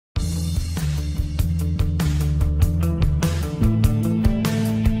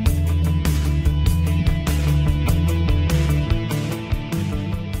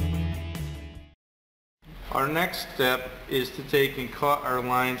our next step is to take and cut our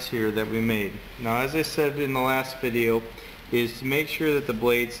lines here that we made. Now, as I said in the last video, is to make sure that the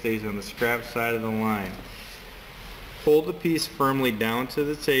blade stays on the scrap side of the line. Hold the piece firmly down to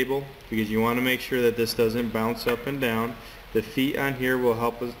the table because you want to make sure that this doesn't bounce up and down. The feet on here will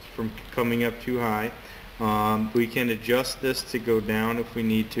help us from coming up too high. We can adjust this to go down if we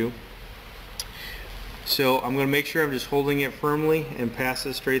need to. So I'm going to make sure I'm just holding it firmly and pass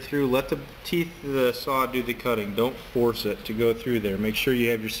it straight through. Let the teeth of the saw do the cutting. Don't force it to go through there. Make sure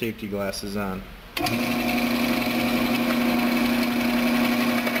you have your safety glasses on.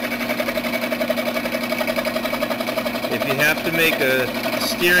 If you have to make a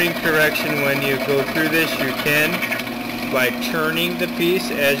steering correction when you go through this, you can by turning the piece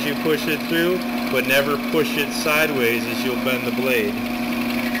as you push it through, but never push it sideways as you'll bend the blade.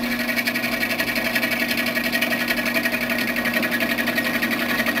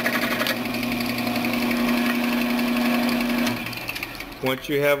 Once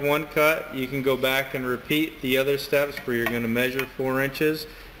you have one cut, you can go back and repeat the other steps where you're going to measure 4 inches,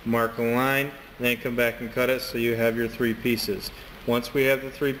 mark a line, and then come back and cut it so you have your 3 pieces. Once we have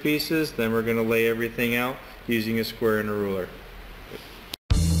the 3 pieces, then we're going to lay everything out using a square and a ruler.